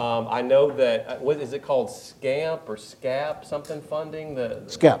 I know that, what is it called, SCAMP or SCAP, something funding?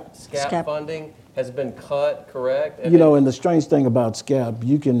 SCAP funding has been cut, correct? And you know, and the strange thing about SCAP,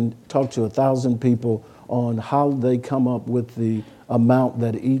 you can talk to 1,000 people on how they come up with the amount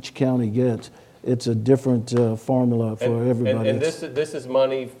that each county gets. It's a different formula for everybody. And this is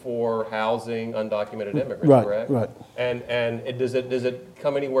money for housing undocumented immigrants, right, correct? Right. And does it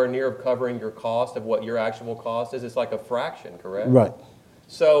come anywhere near of covering your cost of what your actual cost is? It's like a fraction, correct? Right.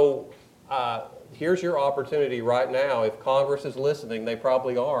 So here's your opportunity right now. If Congress is listening, they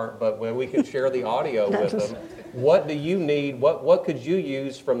probably aren't, but when we can share the audio with them, what do you need? What could you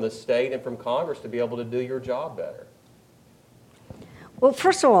use from the state and from Congress to be able to do your job better? Well,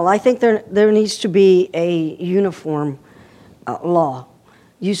 first of all, I think there needs to be a uniform law.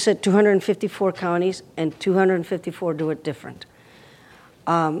 You said 254 counties, and 254 do it different.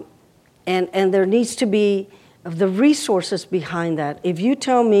 And there needs to be the resources behind that. If you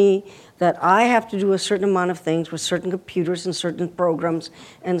tell me that I have to do a certain amount of things with certain computers and certain programs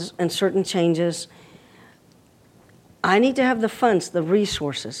and certain changes, I need to have the funds, the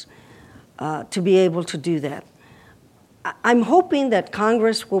resources, to be able to do that. I'm hoping that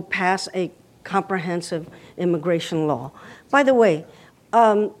Congress will pass a comprehensive immigration law. By the way,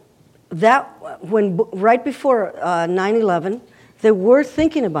 right before 9/11, they were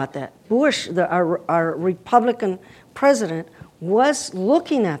thinking about that. Bush, our Republican president, was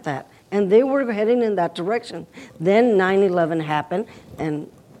looking at that, and they were heading in that direction. Then 9/11 happened, and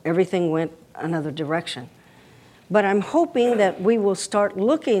everything went another direction. But I'm hoping that we will start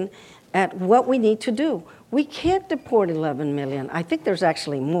looking at what we need to do. We can't deport 11 million. I think there's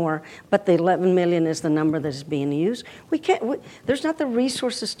actually more, but the 11 million is the number that is being used. There's not the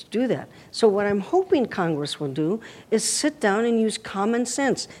resources to do that. So what I'm hoping Congress will do is sit down and use common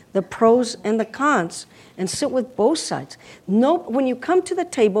sense, the pros and the cons, and sit with both sides. When you come to the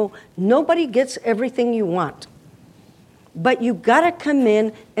table, nobody gets everything you want. But you gotta come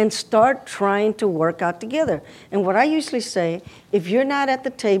in and start trying to work out together. And what I usually say, if you're not at the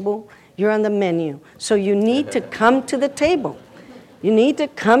table, you're on the menu. So you need to come to the table. You need to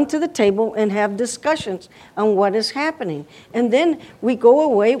come to the table and have discussions on what is happening. And then we go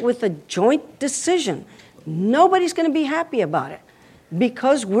away with a joint decision. Nobody's gonna be happy about it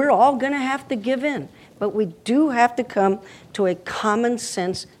because we're all gonna have to give in. But we do have to come to a common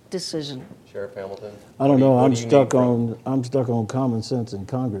sense decision. Sheriff Hamilton? I don't know. I'm stuck on common sense in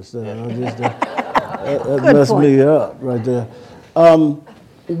Congress. That messed me up right there.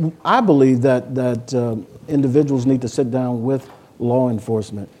 I believe that individuals need to sit down with law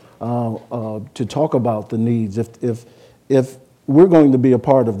enforcement to talk about the needs. If we're going to be a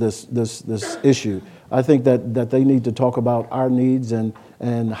part of this issue, I think that they need to talk about our needs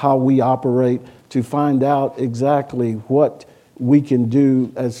and how we operate to find out exactly what we can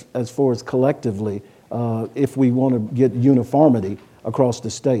do as far as collectively if we want to get uniformity across the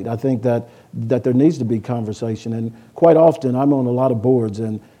state. I think that there needs to be conversation, and quite often I'm on a lot of boards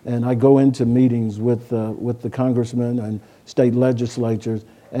and I go into meetings with the congressmen and state legislatures,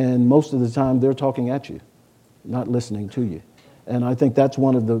 and most of the time they're talking at you, not listening to you. And I think that's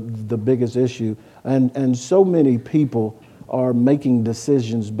one of the biggest issue. And so many people are making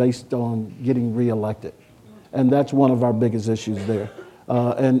decisions based on getting reelected. And that's one of our biggest issues there.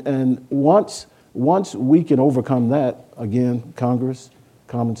 And once we can overcome that, again, Congress,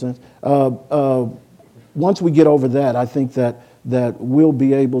 common sense, once we get over that, I think that we'll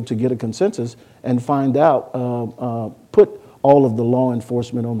be able to get a consensus and find out, put all of the law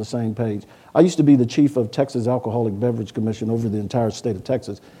enforcement on the same page. I used to be the chief of Texas Alcoholic Beverage Commission over the entire state of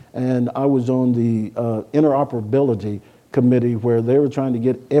Texas, and I was on the interoperability committee where they were trying to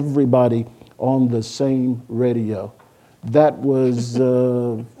get everybody on the same radio. That was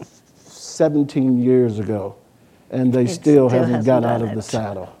 17 years ago, and they still haven't got out of the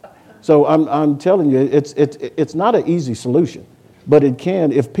saddle. So I'm telling you, it's not an easy solution, but it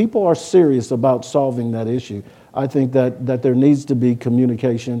can. If people are serious about solving that issue, I think that there needs to be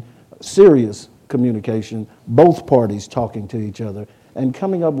communication, serious communication, both parties talking to each other and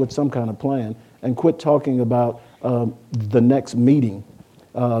coming up with some kind of plan, and quit talking about the next meeting.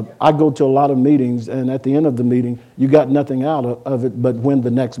 I go to a lot of meetings, and at the end of the meeting, you got nothing out of it but when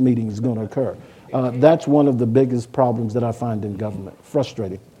the next meeting is going to occur. That's one of the biggest problems that I find in government.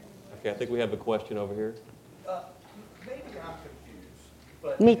 Frustrating. Okay, I think we have a question over here. Maybe I'm confused.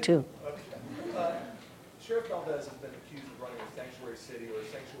 But Me too. Sheriff Valdez has been accused of running a sanctuary city or a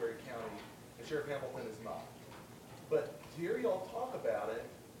sanctuary county, and Sheriff Hamilton is not. But to hear y'all talk about it,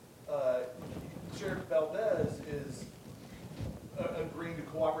 Sheriff Valdez is agreeing to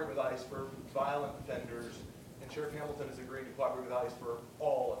cooperate with ICE for violent offenders, and Sheriff Hamilton is agreeing to cooperate with ICE for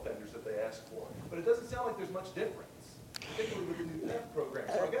all offenders that they ask for. But it doesn't sound like there's much difference, particularly with the new theft program.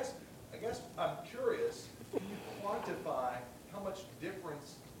 So I guess I'm curious, can you quantify how much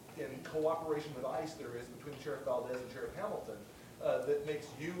difference in cooperation with ICE there is between Sheriff Valdez and Sheriff Hamilton that makes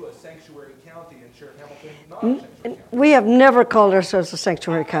you a sanctuary county and Sheriff Hamilton not a sanctuary county? We have never called ourselves a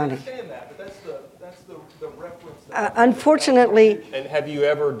sanctuary I county. understand that, but that's the reference. Unfortunately, And have you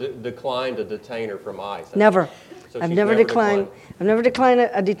ever declined a detainer from ICE? never. So I've she's never declined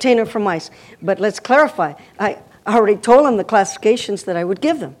a detainer from ICE. But let's clarify. I already told them the classifications that I would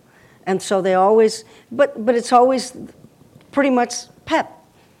give them. And so they always, but it's always pretty much PEP.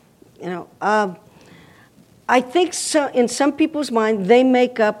 You know, I think so, in some people's mind, they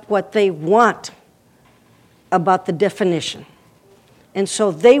make up what they want about the definition. And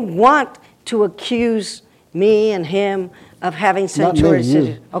so they want to accuse me and him of having sanctuary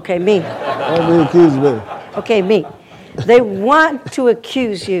cities. Okay, me. Don't accuse me. Okay, me. They want to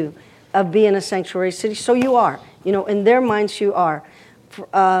accuse you of being a sanctuary city, so you are. You know, in their minds, you are.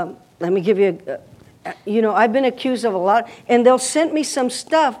 Let me give you I've been accused of a lot, and they'll send me some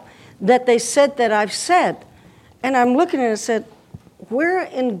stuff that they said that I've said. And I'm looking at it and said, where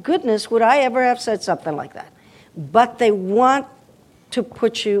in goodness would I ever have said something like that? But they want to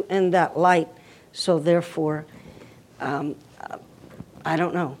put you in that light, so therefore, I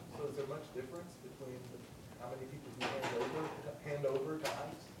don't know. So is there much difference between how many people you hand over to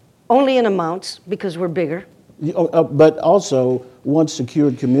ICE? Only in amounts, because we're bigger. But also, once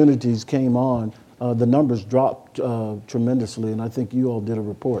secured communities came on, the numbers dropped tremendously, and I think you all did a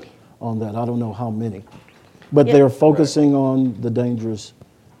report on that. I don't know how many. But Yeah. they're focusing on the dangerous,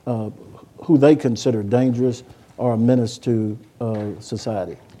 who they consider dangerous or a menace to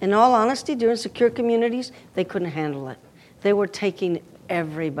society. In all honesty, during secure communities, they couldn't handle it. They were taking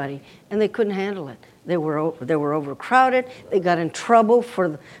everybody, and they couldn't handle it. They were overcrowded. They got in trouble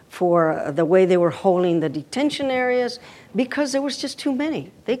for the way they were holding the detention areas because there was just too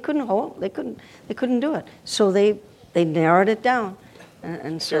many. They couldn't do it. So they narrowed it down.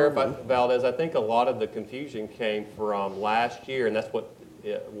 And so, Sheriff Valdez, I think a lot of the confusion came from last year, and that's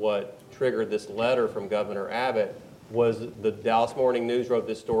what triggered this letter from Governor Abbott. Was the Dallas Morning News wrote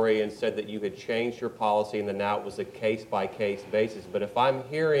this story and said that you had changed your policy and that now it was a case-by-case basis. But if I'm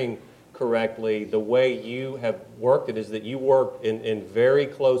hearing correctly, the way you have worked it is that you work in very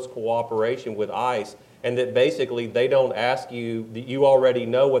close cooperation with ICE, and that basically they don't ask you, that you already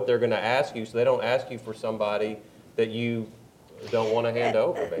know what they're going to ask you, so they don't ask you for somebody that you don't want to hand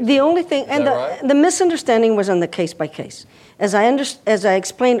over, basically. the only thing, and the misunderstanding was on the case by case. As I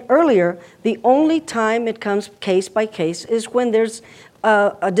explained earlier, the only time it comes case by case is when there's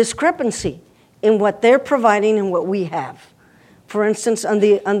a discrepancy in what they're providing and what we have. For instance, on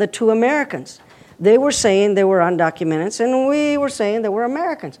the two Americans, they were saying they were undocumented, and we were saying they were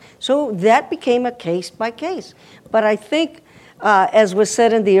Americans. So that became a case by case. But I think, as was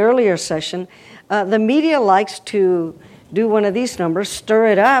said in the earlier session, the media likes to do one of these numbers, stir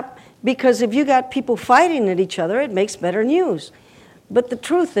it up, because if you got people fighting at each other, it makes better news. But the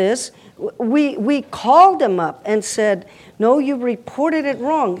truth is, we called them up and said, no, you reported it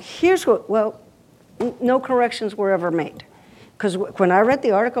wrong. Here's what, well, no corrections were ever made. Because when I read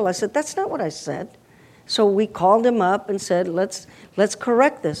the article, I said, that's not what I said. So we called him up and said, let's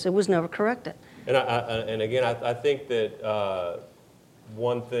correct this. It was never corrected. And again, I think that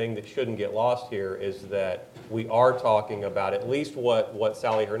one thing that shouldn't get lost here is that we are talking about at least what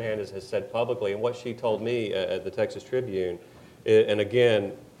Sally Hernandez has said publicly and what she told me at the Texas Tribune. And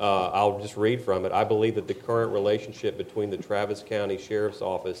again, I'll just read from it. I believe that the current relationship between the Travis County Sheriff's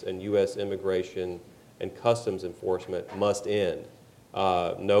Office and U.S. Immigration and Customs Enforcement must end.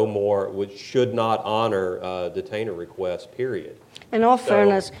 No more, which should not honor detainer requests, period. In all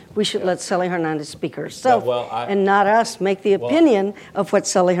fairness, we should let Sally Hernandez speak herself and not us make the opinion of what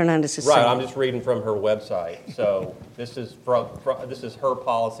Sally Hernandez is saying. Right, I'm just reading from her website. So this is this is her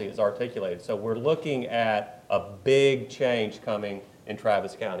policy as articulated. So we're looking at a big change coming in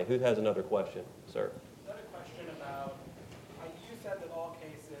Travis County. Who has another question, sir? Another question about, you said that all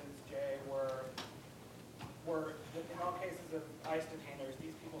cases, Jay, were in all cases of ICE detainers,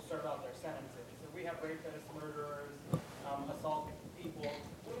 these people serve out their sentences. If we have rapists, murderers, assault people,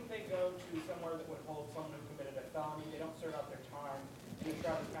 wouldn't they go to somewhere that would hold someone who committed a felony? They don't serve out their time in the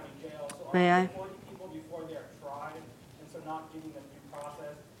Travis County Jail. So are May I? they deporting people before they are tried, and so not giving them due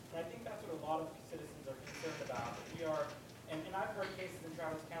process? And I think that's what a lot of citizens are concerned about. That we are, and I've heard cases in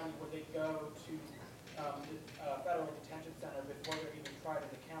Travis County where they go to the federal detention center before they're even tried in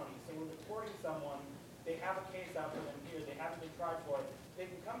the county. So we're deporting someone, they have a case out for them here, they haven't been tried for it, they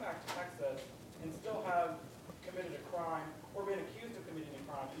can come back to Texas and still have committed a crime or been accused of committing a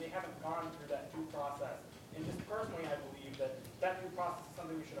crime, and they haven't gone through that due process. And just personally, I believe that due process is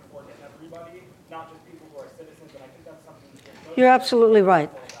something we should afford to everybody, not just people who are citizens, and I think that's something that You're absolutely right.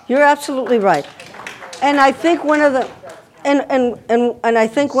 You're absolutely right. And I think one of the and I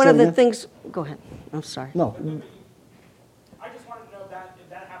think one of the things. Go ahead. I'm sorry. No, I just wanted to know if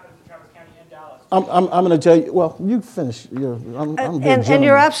that happens in Travis County and Dallas. I'm going to tell you. Well, you finish. I'm And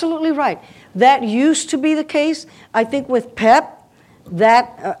you're absolutely right. That used to be the case. I think with PEP,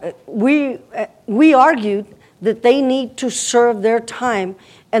 that we argued that they need to serve their time,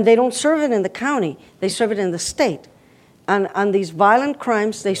 and they don't serve it in the county. They serve it in the state. On these violent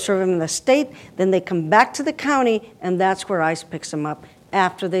crimes, they serve them in the state, then they come back to the county, and that's where ICE picks them up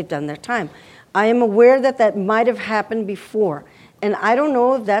after they've done their time. I am aware that might have happened before, and I don't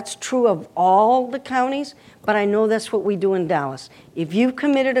know if that's true of all the counties, but I know that's what we do in Dallas. If you've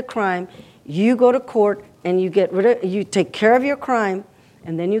committed a crime, you go to court and you take care of your crime,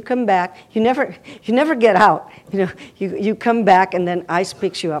 and then you come back. You never get out. You come back, and then ICE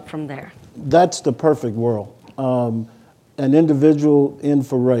picks you up from there. That's the perfect world. An individual in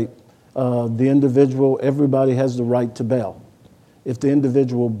for rape, everybody has the right to bail. If the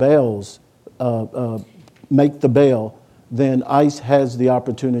individual bails, make the bail, then ICE has the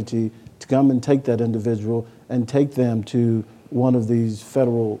opportunity to come and take that individual and take them to one of these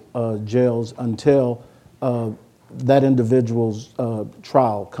federal jails until that individual's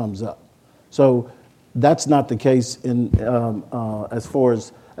trial comes up. So that's not the case in as far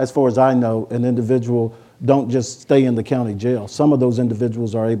as I know. An individual don't just stay in the county jail. Some of those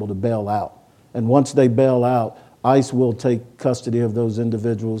individuals are able to bail out. And once they bail out, ICE will take custody of those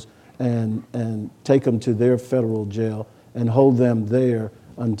individuals and take them to their federal jail and hold them there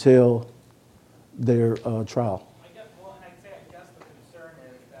until their trial. I guess the concern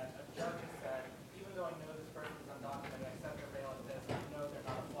is that a judge has said, even though I know this person is undocumented, I accept their bail at this, I know they're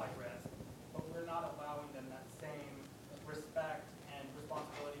not a flight risk, but we're not allowing them that same respect and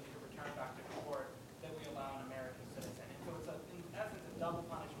responsibility to return back to court that we allow an American citizen. And so it's, in essence, a double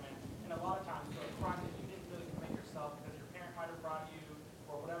punishment, and a lot of times for a crime that you didn't really commit yourself because your parent might have brought you,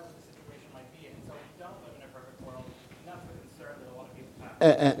 or whatever the situation might be. And so we don't live in a perfect world, and that's the concern that a lot of people have.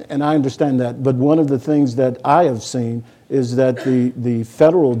 And I understand that, but one of the things that I have seen is that the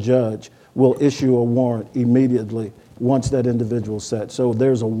federal judge will issue a warrant immediately once that individual is set. So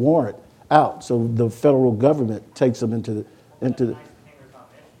there's a warrant out, so the federal government takes them into the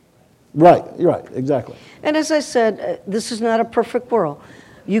right, exactly. And as I said, this is not a perfect world.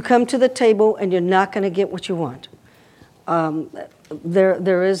 You come to the table and you're not going to get what you want.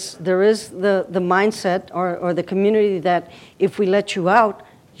 There is the mindset or the community that if we let you out,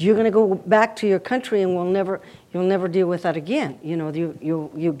 you're going to go back to your country and you'll never deal with that again. You know,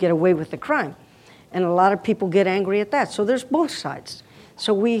 you get away with the crime. And a lot of people get angry at that. So there's both sides.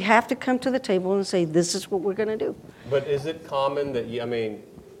 So we have to come to the table and say, this is what we're going to do. But is it common that,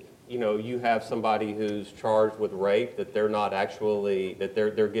 you have somebody who's charged with rape, that they're not actually, that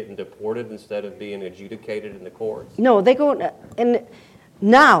they're getting deported instead of being adjudicated in the courts? No, they go, and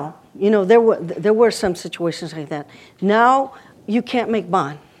now, there were some situations like that. Now you can't make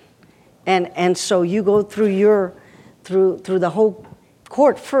bond. And so you go through through the whole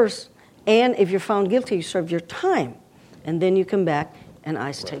court first, and if you're found guilty, you serve your time. And then you come back and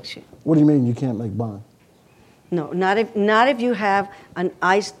ICE takes you. What do you mean you can't make bond? No, not if you have an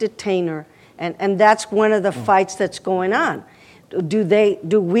ICE detainer, and that's one of the fights that's going on.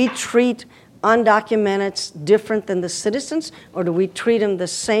 Do we treat undocumented different than the citizens, or do we treat them the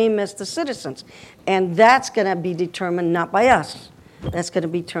same as the citizens? And that's going to be determined not by us. That's going to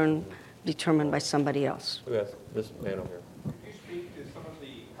be determined by somebody else. Who has this panel here? Can you speak to some of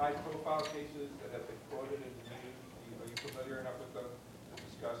the high-profile cases that have been quoted in the news? Are you familiar enough with them to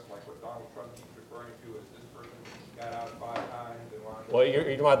discuss, like what Donald Trump keeps referring to as this person got out 5 times and wound up? Well, you're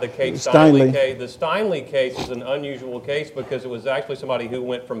talking about the Kate Steinle case. The Steinle case is an unusual case because it was actually somebody who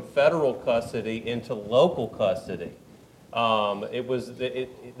went from federal custody into local custody.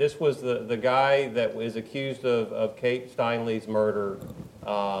 This was the guy that was accused of Kate Steinle's murder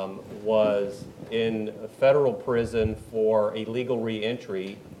was in a federal prison for illegal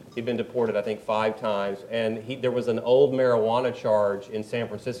reentry. He'd been deported, I think, 5 times, and there was an old marijuana charge in San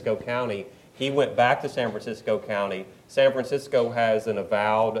Francisco County. He went back to San Francisco County. San Francisco has an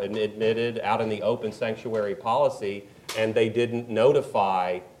avowed and admitted out in the open sanctuary policy, and they didn't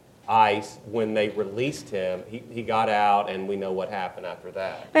notify ICE when they released him. He got out, and we know what happened after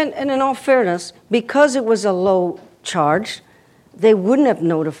that. And in all fairness, because it was a low charge, they wouldn't have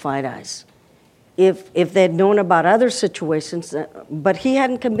notified ICE if they'd known about other situations. But he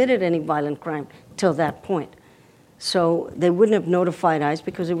hadn't committed any violent crime till that point. So they wouldn't have notified ICE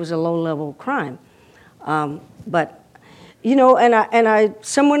because it was a low-level crime. But,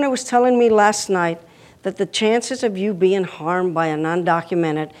 someone was telling me last night that the chances of you being harmed by an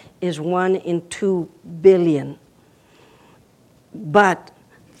undocumented is 1 in 2 billion. But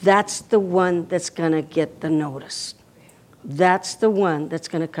that's the one that's going to get the notice. That's the one that's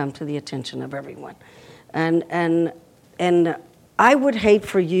going to come to the attention of everyone. And I would hate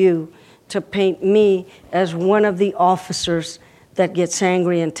for you to paint me as one of the officers that gets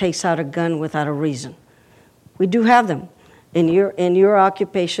angry and takes out a gun without a reason. We do have them. In your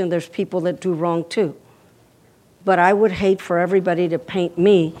occupation, there's people that do wrong too. But I would hate for everybody to paint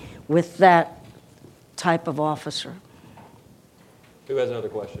me with that type of officer. Who has another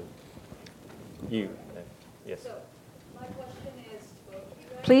question? You. Yes. So, my question is to both of you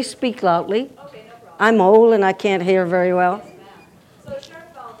guys. Please speak loudly. Okay, no problem. I'm old and I can't hear very well. Yes, ma'am. So,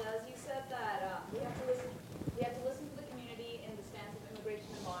 Sheriff Valdez, you said that we have to listen to the community in the stance of immigration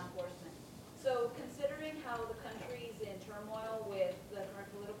and law enforcement. So, considering how the country's in turmoil with the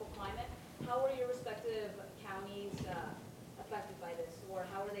current political climate, how are your respective counties affected by this, or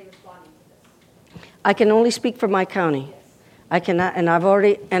how are they responding to this? I can only speak for my county. Yes. I cannot, and I've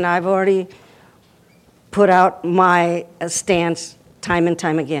already put out my stance time and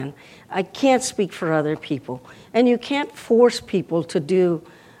time again. I can't speak for other people, and you can't force people to do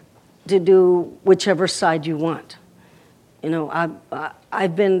whichever side you want.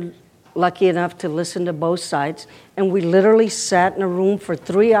 I've been lucky enough to listen to both sides, and we literally sat in a room for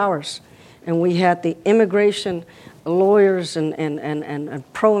 3 hours and we had the immigration lawyers and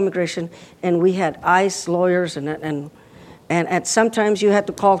pro-immigration, and we had ICE lawyers, and sometimes you had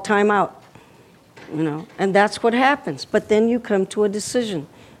to call timeout, you know, and that's what happens. But then you come to a decision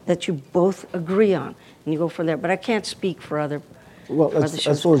that you both agree on, and you go from there. But I can't speak for other. Well,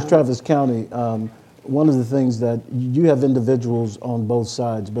 as far as Travis County, one of the things that you have individuals on both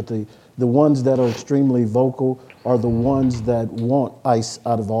sides, but the ones that are extremely vocal are the ones that want ICE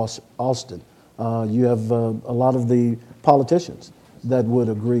out of Austin. You have a lot of the politicians that would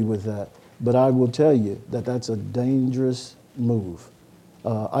agree with that. But I will tell you that that's a dangerous move.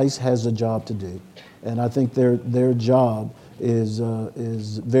 ICE has a job to do, and I think their job is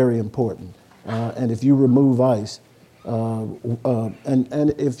very important. And if you remove ICE,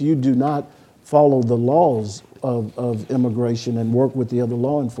 and if you do not follow the laws of immigration and work with the other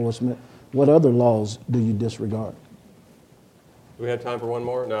law enforcement, what other laws do you disregard? Do we have time for one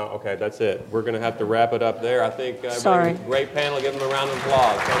more? No? Okay, that's it. We're going to have to wrap it up there. I think Sorry. Great panel. Give them a round of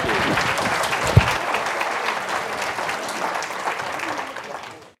applause. Thank you.